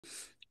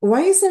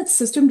Why is that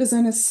system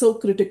design is so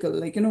critical,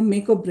 like,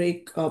 make or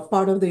break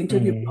part of the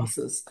interview Mm.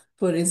 process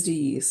for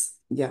SDEs?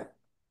 Yeah.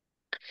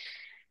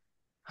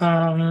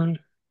 Um,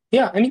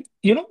 yeah,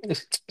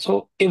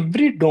 so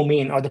every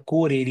domain or the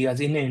core areas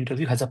in an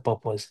interview has a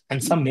purpose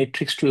and some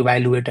metrics to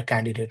evaluate a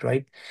candidate,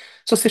 right?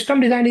 So system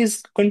design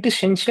is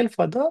quintessential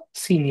for the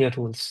senior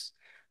roles.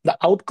 The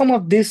outcome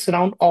of this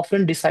round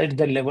often decides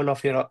the level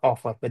of your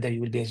offer, whether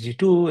you will be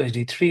SD2,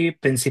 SD3,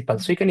 principal.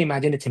 So you can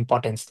imagine its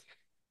importance.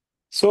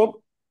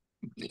 So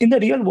in the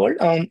real world,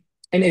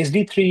 in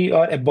SD3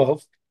 or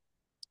above,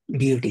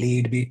 be it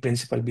lead, be it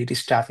principal, be it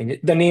staff engineer,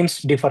 the names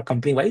differ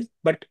company-wise,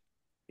 but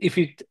if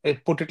you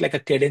put it like a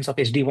cadence of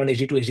SD1,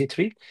 SD2,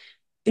 SD3,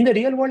 in the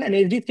real world, an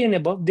SD3 and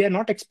above, they are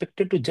not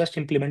expected to just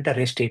implement a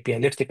REST API.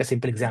 Let's take a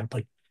simple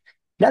example.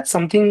 That's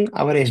something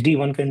our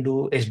SD1 can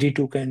do,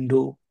 SD2 can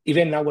do,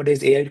 even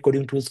nowadays AI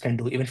coding tools can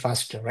do even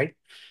faster, right?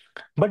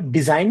 But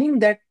designing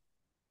that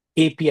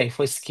API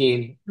for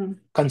scale, Mhm.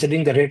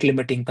 considering the rate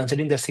limiting,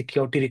 considering the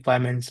security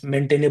requirements,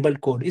 maintainable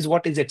code is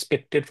what is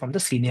expected from the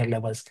senior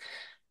levels.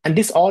 And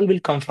this all will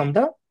come from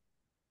the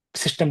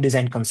system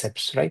design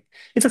concepts, right?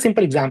 It's a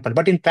simple example,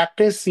 but in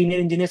practice, senior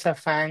engineers at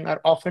FAANG are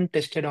often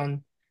tested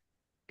on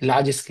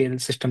large scale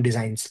system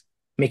designs,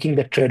 making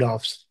the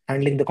trade-offs,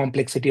 handling the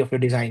complexity of your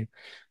design,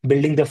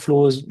 building the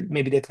flows,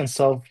 maybe they can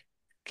serve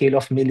scale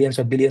of millions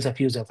or billions of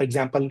users. For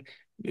example,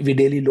 we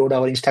daily load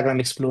our Instagram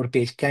Explore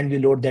page. Can we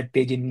load that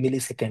page in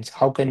milliseconds?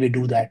 How can we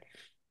do that?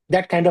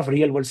 That kind of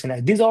real world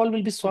scenario. These all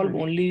will be solved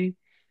Right. only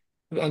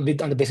on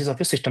the basis of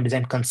your system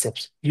design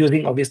concepts,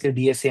 using obviously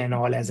DSA and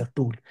all as a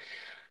tool.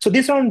 So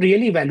this round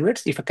really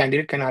evaluates if a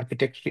candidate can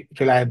architect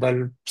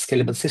reliable,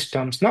 scalable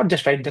systems, not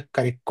just write the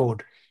correct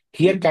code.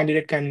 Here, Mhm.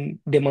 candidate can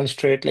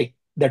demonstrate like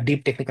the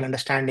deep technical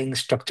understanding,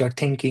 structured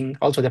thinking,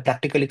 also the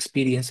practical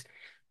experience.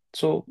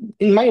 So,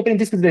 in my opinion,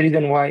 this is the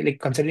reason why, like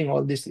considering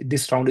all this,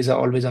 this round is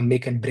always a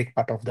make and break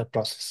part of the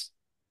process.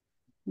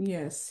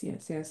 Yes,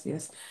 yes, yes,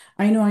 yes.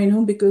 I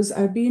know, because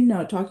I've been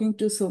talking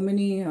to so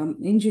many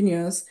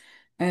engineers,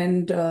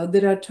 and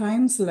there are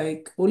times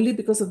like only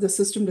because of the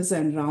system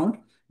design round,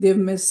 they've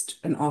missed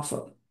an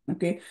offer.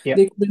 Okay. Yeah,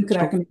 They couldn't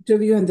crack true. an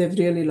interview and they've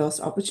really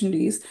lost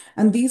opportunities.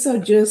 And these are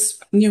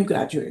just new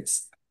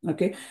graduates.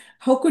 Okay.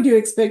 How could you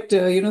expect,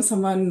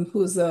 someone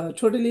who's a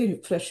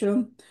totally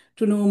fresher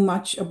to know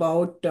much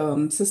about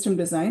system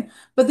design?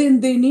 But then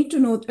they need to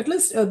know at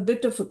least a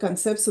bit of a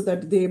concept so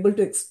that they're able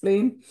to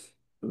explain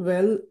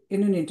well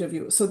in an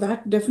interview. So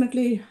that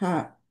definitely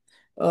uh,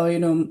 you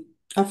know,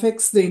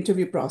 affects the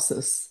interview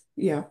process.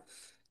 Yeah.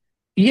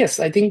 Yes,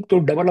 I think to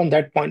double on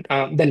that point,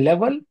 the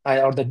level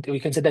or the we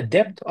can say the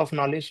depth of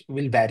knowledge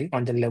will vary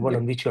on the level Yeah.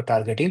 on which you're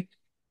targeting.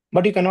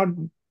 But you cannot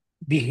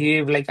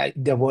behave like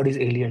the word is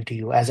alien to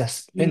you.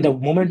 In the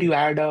Mm. moment Yeah. you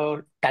add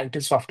a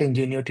title software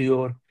engineer to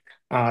your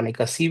like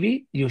a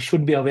CV, you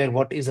should be aware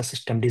what is a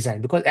system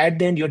design because at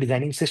the end you're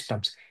designing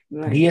systems.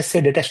 Right.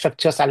 DSA, data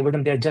structures,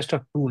 algorithm, they're just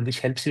a tool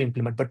which helps you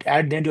implement. But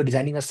at the end you're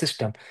designing a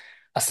system.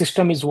 A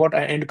system is what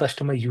an end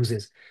customer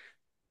uses.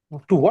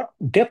 To what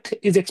depth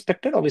is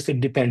expected, obviously, it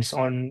depends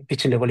on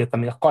which level you're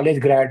coming. A college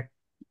grad Yeah.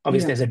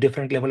 obviously has a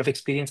different level of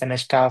experience, and a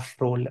staff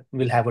role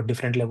will have a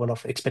different level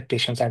of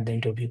expectations at the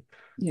interview.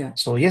 Yeah.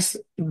 So yes,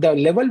 the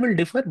level will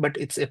differ, but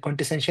it's a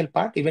quintessential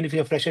part. Even if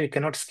you're a fresher, you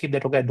cannot skip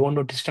that. Okay, I don't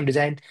know system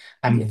design.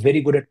 I'm Yeah.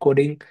 very good at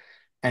coding,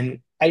 and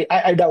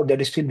I doubt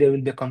that still there will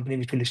be a company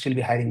which will still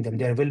be hiring them.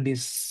 There will be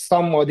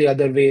some or the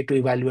other way to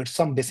evaluate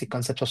some basic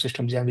concepts of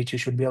system design which you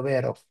should be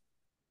aware of.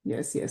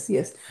 Yes, yes,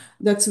 yes.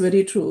 That's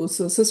very true.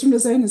 So system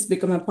design has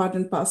become a part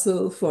and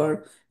parcel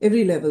for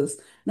every levels.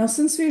 Now,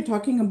 since we're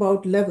talking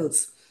about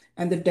levels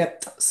and the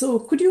depth, so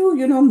could you,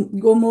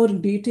 go more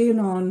detail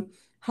on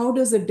how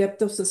does the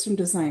depth of system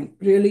design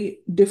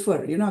really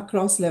differ,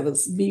 across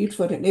levels, be it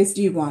for an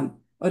SD1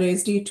 or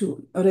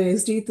SD2 or a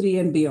SD3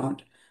 and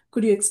beyond?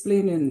 Could you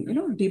explain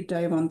in, deep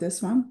dive on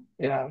this one?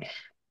 Yeah,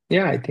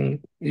 yeah, I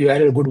think you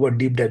added a good word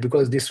deep dive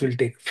because this will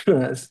take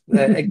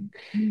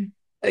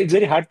it's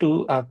very hard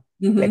to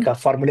Mm-hmm.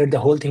 formulate the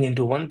whole thing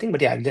into one thing,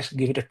 but yeah, I'll just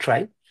give it a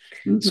try.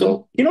 Mm-hmm.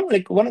 So,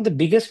 like one of the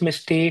biggest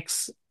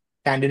mistakes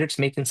candidates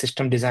make in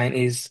system design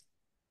is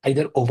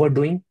either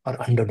overdoing or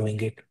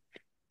underdoing it.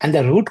 And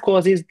the root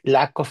cause is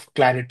lack of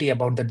clarity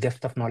about the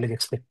depth of knowledge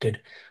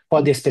expected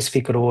for the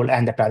specific role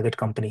and the target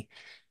company.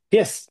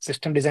 Yes,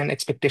 system design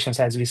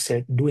expectations, as we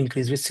said, do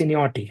increase with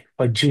seniority.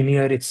 For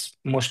junior, it's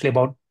mostly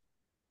about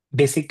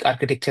basic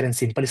architecture and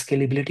simple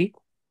scalability.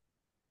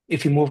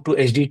 If you move to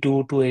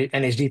HD2 to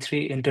an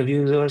HD3,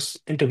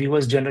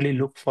 interviewers generally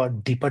look for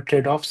deeper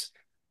trade-offs,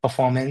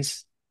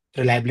 performance,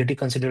 reliability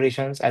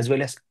considerations, as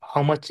well as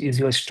how much is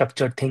your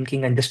structured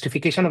thinking and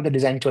justification of the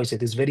design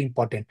choices is very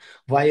important.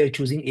 Why are you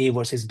choosing A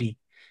versus B?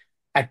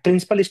 At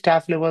principal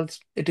staff levels,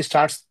 it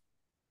starts,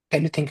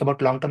 can you think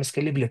about long-term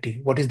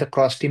scalability? What is the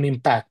cross-team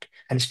impact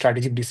and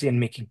strategic decision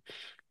making?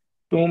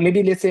 So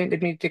maybe let's say,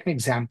 let me take an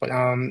example.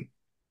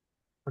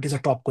 What is a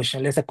top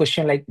question? Let's a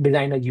question like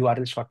design a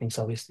URL shortening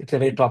service. It's a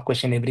very top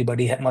question.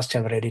 Everybody must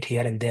have read it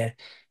here and there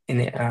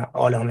in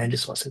all online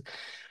resources.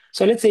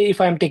 So let's say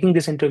if I'm taking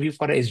this interview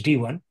for a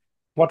SD1,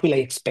 what will I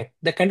expect?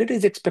 The candidate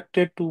is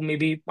expected to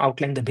maybe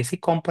outline the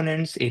basic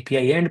components,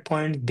 API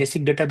endpoint,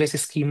 basic database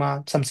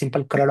schema, some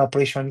simple CRUD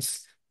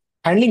operations,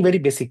 handling very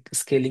basic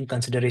scaling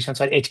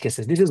considerations or edge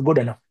cases. This is good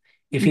enough.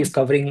 If he is Mhm.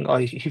 covering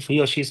or if he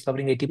or she is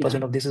covering Yeah.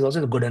 80% of this is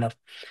also good enough.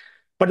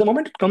 But the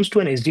moment it comes to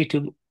an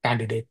SD2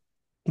 candidate,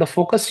 the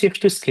focus shifts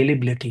to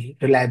scalability,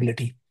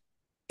 reliability.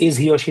 Is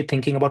he or she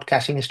thinking about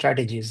caching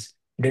strategies,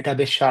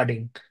 database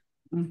sharding,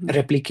 Mhm.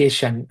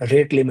 replication,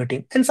 rate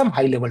limiting, and some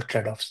high-level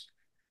trade-offs?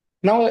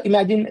 Now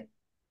imagine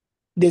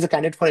there's a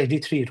candidate for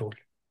HD3 role.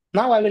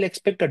 Now I will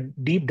expect a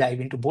deep dive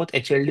into both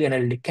HLD and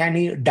LD. Can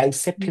he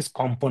dissect his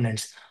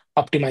components,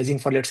 optimizing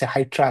for, let's say,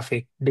 high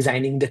traffic,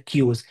 designing the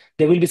queues?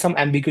 There will be some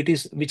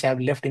ambiguities which I have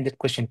left in that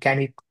question.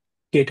 Can he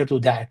cater to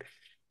that?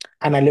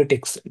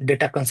 Analytics,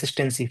 data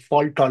consistency,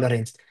 fault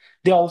tolerance.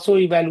 They also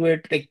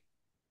evaluate like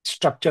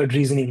structured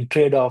reasoning,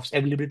 trade-offs,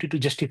 ability to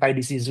justify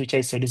disease, which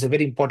I said is a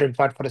very important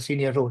part for a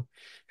senior role.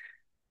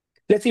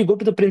 Let's say you go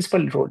to the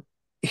principal role.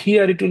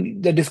 Here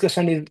the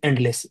discussion is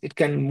endless. It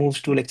can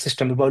move to like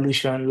system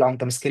evolution,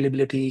 long-term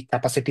scalability,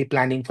 capacity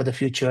planning for the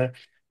future,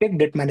 tech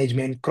debt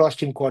management,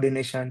 cross-team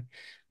coordination.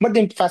 But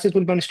the emphasis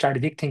will be on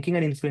strategic thinking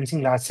and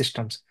influencing large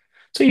systems.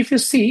 So if you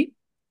see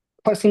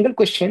for a single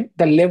question,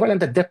 the level and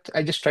the depth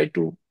I just tried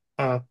to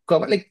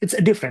cover, like it's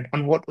different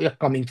on what we are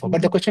coming for,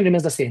 but the Mhm. question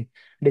remains the same: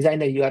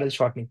 design a URL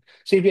shortening.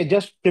 So if you're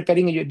just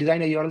preparing a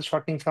design a URL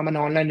shortening from an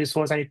online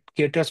resource and it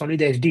caters only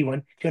the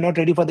SD1, you're not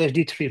ready for the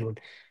SD3 role.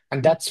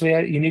 And that's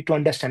where you need to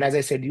understand, as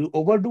I said, you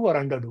overdo or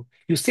underdo.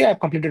 You say I've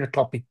completed a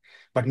topic,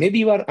 but maybe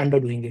you are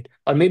underdoing it,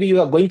 or maybe you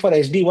are going for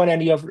SD1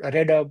 and you have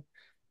read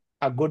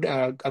a good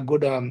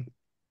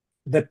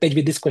web page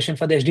with this question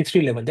for the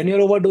HD3 level, then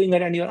you're overdoing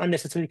it and you're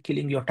unnecessarily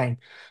killing your time.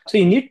 So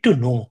you need to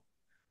know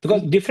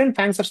because different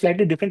banks have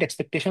slightly different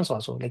expectations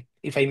also. Like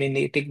if I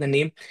may take the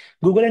name,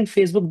 Google and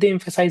Facebook, they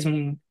emphasize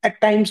at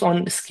times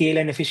on scale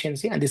and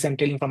efficiency. And this I'm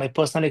telling from my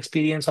personal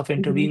experience of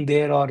interviewing Mhm.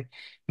 there or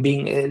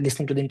being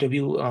listening to the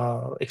interview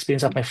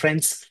experience of my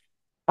friends.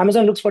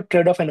 Amazon looks for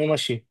trade-off and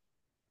ownership.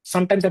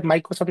 Sometimes at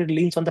Microsoft, it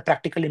leans on the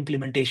practical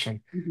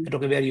implementation. Mhm. That,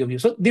 okay, where you view.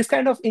 So this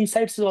kind of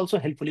insights is also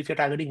helpful if you're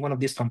targeting one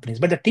of these companies.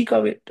 But the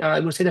takeaway, I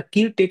would say the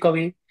key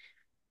takeaway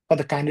for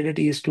the candidate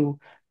is to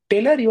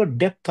tailor your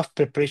depth of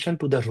preparation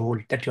to the role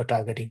that you're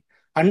targeting.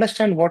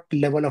 Understand what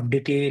level of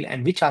detail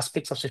and which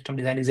aspects of system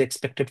design is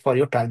expected for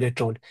your target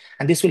role.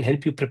 And this will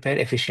help you prepare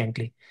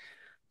efficiently.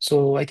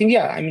 So I think,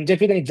 yeah, I mean,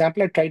 just with an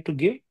example I tried to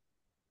give,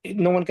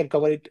 no one can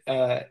cover it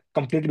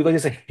completely because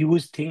it's a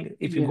huge thing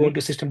if you go Yeah.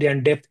 into system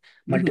design depth,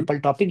 Mhm. multiple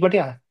topics. But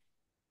yeah,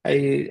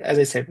 as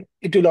I said,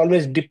 it will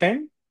always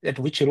depend at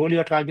which role you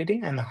are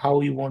targeting and how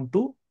you want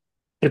to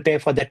prepare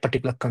for that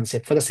particular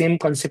concept. For the same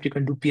concept, you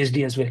can do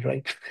PhD as well,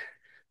 right?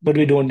 But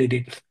we don't need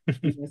it.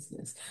 Yes,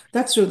 yes.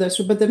 That's true, that's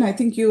true. But then I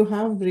think you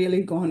have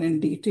really gone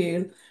in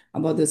detail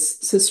about this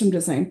system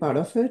design part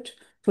of it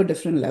for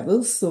different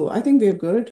levels. So I think we're good.